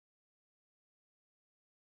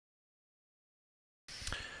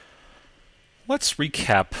let's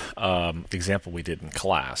recap the example we did in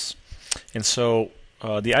class. And so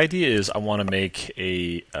the idea is I want to make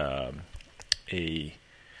a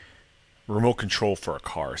remote control for a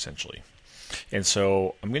car, essentially. And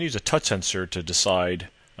so I'm going to use a touch sensor to decide,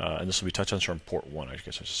 and this will be touch sensor on port 1, I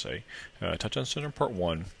guess I should say. Touch sensor on port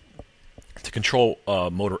 1 to control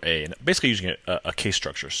motor A, and basically using a case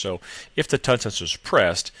structure. So if the touch sensor is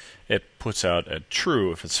pressed, it puts out a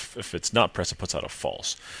true. If it's not pressed, it puts out a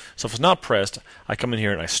false. So if it's not pressed, I come in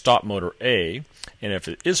here and I stop motor A, and if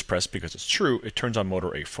it is pressed because it's true, it turns on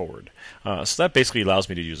motor A forward. So that basically allows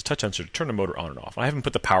me to use a touch sensor to turn the motor on and off. I haven't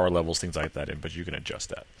put the power levels, things like that in, but you can adjust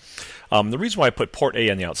that. The reason why I put port A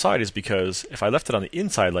on the outside is because if I left it on the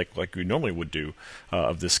inside, like we normally would do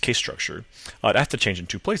of this case structure, I'd have to change it in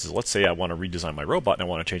two places. Let's say I want to redesign my robot and I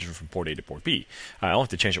want to change it from port A to port B. I only have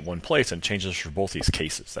to change it one place and change this for both these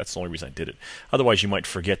cases. That's the only reason I did it. Otherwise, you might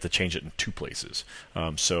forget to change it in two places.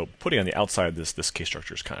 So putting on the outside this case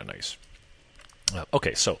structure is kind of nice.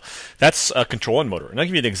 Okay, so that's control one motor. And I'll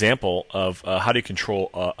give you an example of how to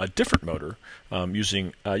control a different motor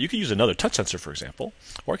using, you could use another touch sensor, for example,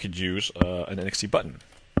 or I could use an NXT button.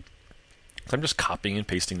 So I'm just copying and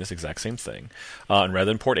pasting this exact same thing. And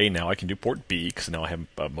rather than port A now, I can do port B, because now I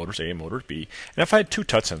have motors A and motor B. And if I had two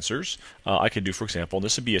touch sensors, I could do, for example,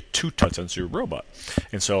 this would be a two touch sensor robot.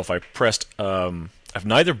 And so if I pressed, if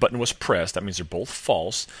neither button was pressed, that means they're both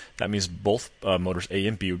false. That means both motors A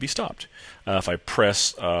and B would be stopped. If I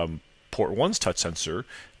press port 1's touch sensor,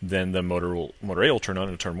 then the motor A will turn on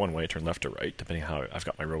and turn one way, turn left or right, depending on how I've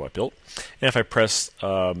got my robot built. And if I press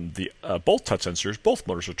both touch sensors, both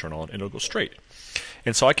motors will turn on and it'll go straight.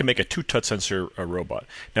 And so I can make a two touch sensor robot.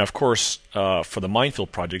 Now, of course, for the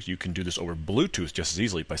Minefield project, you can do this over Bluetooth just as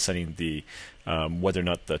easily by sending the whether or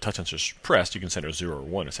not the touch sensor is pressed, you can send a 0 or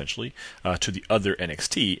 1 essentially to the other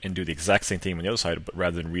NXT and do the exact same thing on the other side, but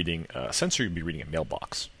rather than reading a sensor, you'd be reading a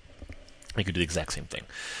mailbox. You could do the exact same thing.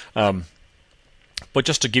 But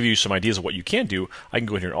just to give you some ideas of what you can do, I can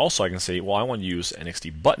go in here and also I can say, well, I want to use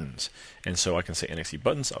NXT buttons. And so I can say NXT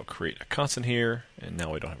buttons. I'll create a constant here. And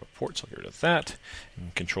now I don't have a port, so I'll get rid of that.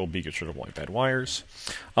 And Control B gets rid of all my bad wires.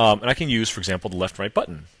 And I can use, for example, the left and right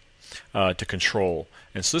button to control.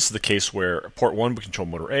 And so this is the case where port 1 would control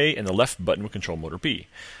motor A and the left button would control motor B.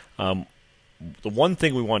 The one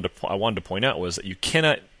thing I wanted to point out was that you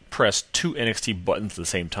cannot press two NXT buttons at the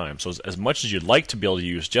same time. So as much as you'd like to be able to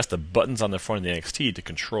use just the buttons on the front of the NXT to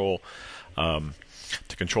control the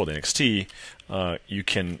NXT, you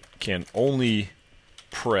can only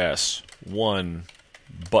press one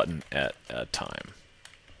button at a time!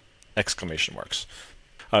 Exclamation marks.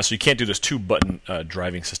 So you can't do this two-button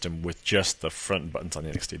driving system with just the front buttons on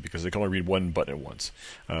the NXT because they can only read one button at once.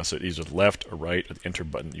 So either the left or right or the enter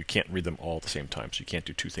button, you can't read them all at the same time, so you can't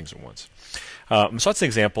do two things at once. So that's an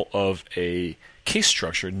example of a case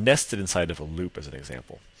structure nested inside of a loop as an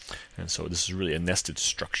example. And so this is really a nested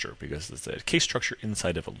structure because it's a case structure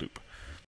inside of a loop.